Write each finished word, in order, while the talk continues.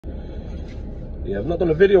Yeah, I've not done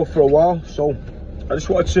a video for a while, so I just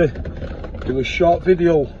wanted to do a short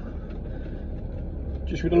video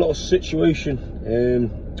just with a little situation and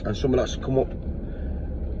something that's coming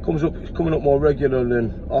up more regular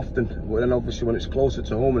than often. But then obviously when it's closer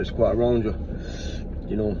to home and it's quite around you,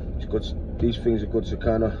 you know, it's good. These things are good to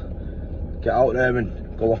kind of get out there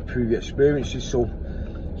and go off previous experiences. So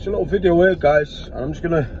it's a little video here, guys, and I'm just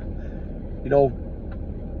gonna, you know,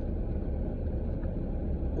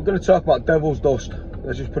 we're gonna talk about devil's dust.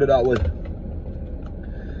 Let's just put it that way.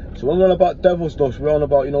 So when we're on about devil's dust, we're on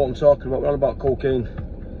about, you know what I'm talking about, we're on about cocaine. You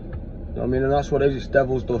know what I mean? And that's what it is, it's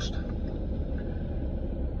devil's dust.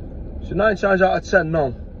 So 9 times out of 10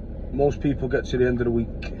 now, most people get to the end of the week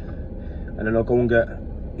and then they'll go and get,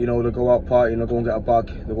 you know, they'll go out partying, they'll go and get a bag,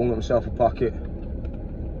 they'll go and get themselves a packet.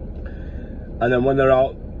 And then when they're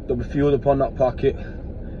out, they'll be fueled upon that packet.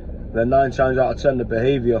 Then 9 times out of 10, the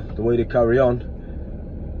behaviour, the way they carry on,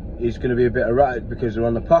 is going to be a bit erratic because they're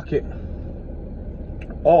on the packet.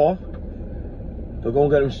 Or they'll go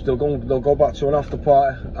and get them. They'll go back to an after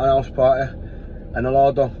party, an house party, and they'll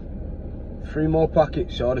order 3 more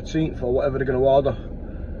packets or the 10th or whatever they're going to order,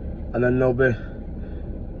 and then they'll be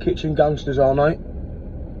kitchen gangsters all night.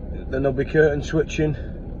 Then they'll be curtain switching,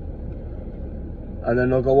 and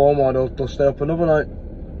then they'll go home or they'll stay up another night.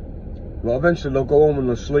 But eventually they'll go home and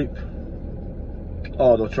they'll sleep,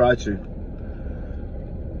 or they'll try to.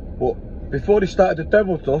 But before they started the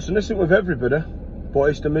devil's dust, and this isn't with everybody, but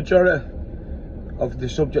it's the majority of the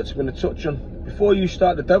subjects I'm going to touch on. Before you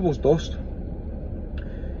start the devil's dust,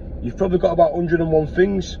 you've probably got about 101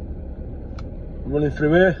 things running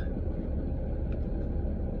through here.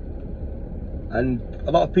 And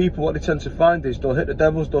a lot of people, what they tend to find is they'll hit the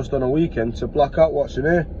devil's dust on a weekend to black out what's in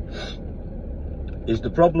here, is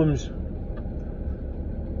the problems.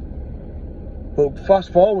 But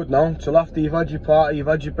fast forward now till after you've had your party, you've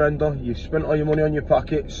had your bender, you've spent all your money on your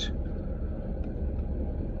packets,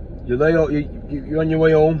 you lay out, you're on your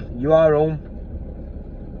way home, you are home,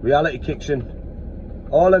 reality kicks in.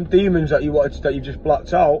 All them demons that you've just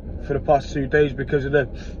blacked out for the past 2 days because of the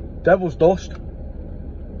devil's dust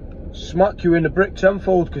smack you in the brick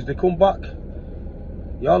tenfold, because they come back.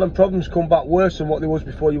 All them problems come back worse than what they was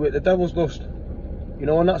before you hit the devil's dust. You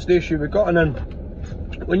know, and that's the issue we've got. And then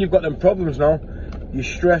when you've got them problems now, you're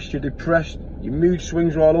stressed, you're depressed, your mood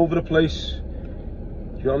swings are all over the place.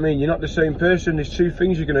 Do you know what I mean? You're not the same person. There's 2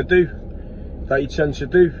 things you're going to do that you tend to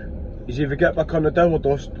do. Is either get back on the devil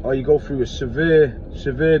dust, or you go through a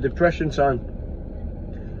severe depression time.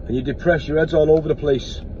 And you're depressed, your head's all over the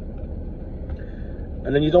place.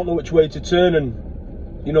 And then you don't know which way to turn. And,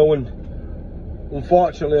 you know, and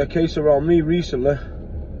unfortunately a case around me recently,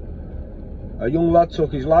 a young lad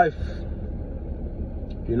took his life.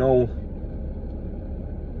 You know,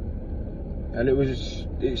 and it's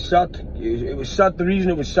sad. It was sad. The reason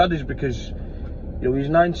it was sad is because, you know, he's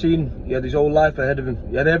 19, he had his whole life ahead of him,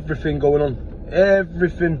 he had everything going on,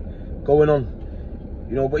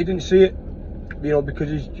 you know, but he didn't see it, you know, because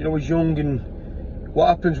he's young. And what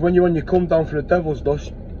happens when you're on your come down for the devil's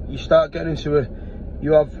dust, you start getting into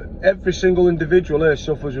you have every single individual here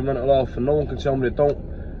suffers with mental health, and no one can tell me they don't,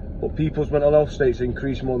 but people's mental health states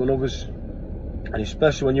increase more than others. And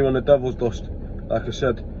especially when you're on the devil's dust, like I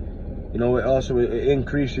said, you know, it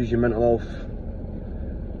increases your mental health.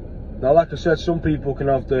 Now, like I said, some people can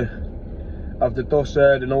have the dust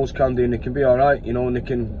there, the nose candy, and they can be alright, you know, and they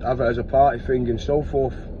can have it as a party thing and so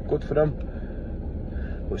forth. Good for them.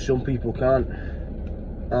 But some people can't.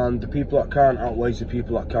 And the people that can't outweighs the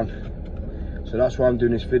people that can. So that's why I'm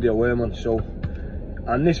doing this video here, man. So,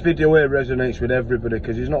 and this video here resonates with everybody,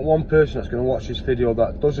 because there's not one person that's going to watch this video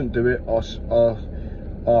that doesn't do it or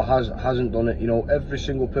hasn't done it. You know, every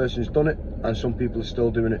single person's done it, and some people are still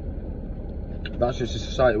doing it. That's just the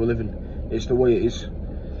society we live in. It's the way it is.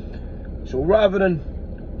 So rather than,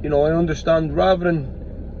 you know, I understand, rather than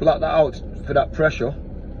black that out for that pressure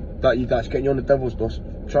that's getting you on the devil's dust,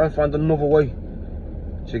 try and find another way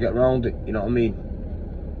to get around it. You know what I mean?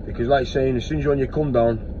 Because like saying, as soon as you're on your come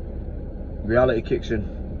down, reality kicks in,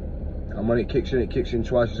 and when it kicks in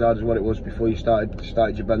twice as hard as what it was before you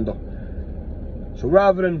started your bender. So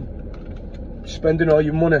rather than spending all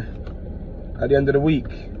your money at the end of the week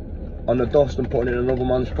on the dust and putting it in another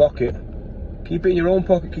man's pocket, keep it in your own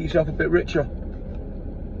pocket, keep yourself a bit richer. Do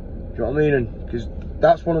you know what I mean? Because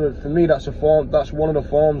that's one of the, for me, that's one of the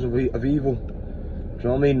forms of evil. Do you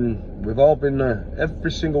know what I mean? And we've all been there.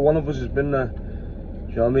 Every single one of us has been there. Do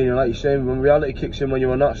you know what I mean? And like you're saying, when reality kicks in, when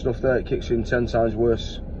you're on that stuff there, it kicks in 10 times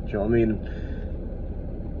worse. Do you know what I mean?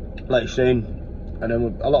 And like you're saying, and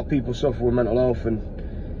then a lot of people suffer with mental health, and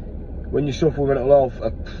when you suffer with mental health,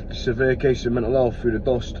 a severe case of mental health through the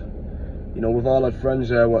dust, you know, we've all had friends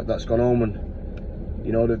there that's gone home and,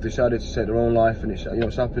 you know, they've decided to take their own life, and it's, you know,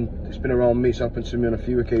 it's happened. It's been around me. It's happened to me on a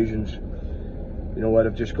few occasions. You know, where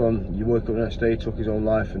they've just gone. You wake up the next day, he took his own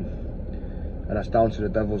life, and that's down to the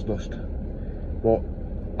devil's dust. But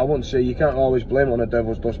I wouldn't say you can't always blame it on the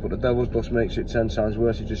devil's dust, but the devil's dust makes it 10 times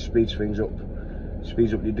worse. It just speeds things up,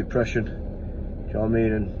 speeds up your depression. Do you know what I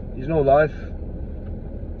mean? And there's no life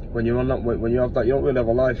when you're on that. When you have that, you don't really have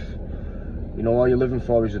a life. You know, all you're living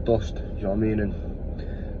for is the dust. Do you know what I mean?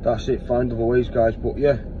 And that's it. Find other ways, guys. But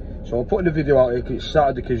yeah, so I'm putting the video out here because it's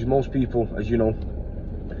Saturday. Because most people, as you know,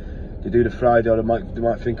 they do the Friday, or they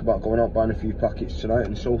might think about going out buying a few packets tonight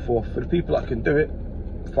and so forth. For the people that can do it,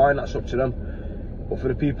 fine, that's up to them. But for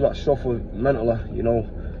the people that suffer mentally, you know,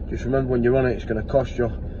 just remember when you're on it, it's going to cost you.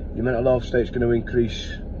 Your mental health state's going to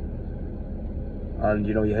increase, and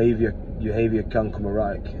you know your behaviour can come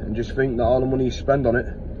erratic. And just think that all the money you spend on it,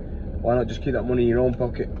 why not just keep that money in your own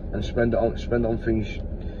pocket and spend it on things,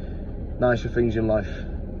 nicer things in life.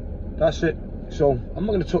 That's it. So I'm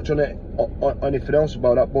not going to touch on it or anything else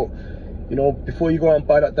about that, but you know, before you go out and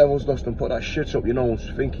buy that devil's dust and put that shit up your nose,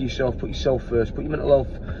 think of yourself, put yourself first, put your mental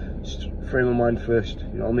health frame of mind first.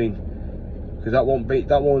 You know what I mean? Because that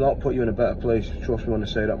will not put you in a better place. Trust me when I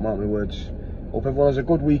say that. Mark my words. Hope everyone has a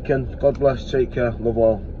good weekend. God bless. Take care. Love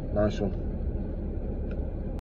all. Nice one.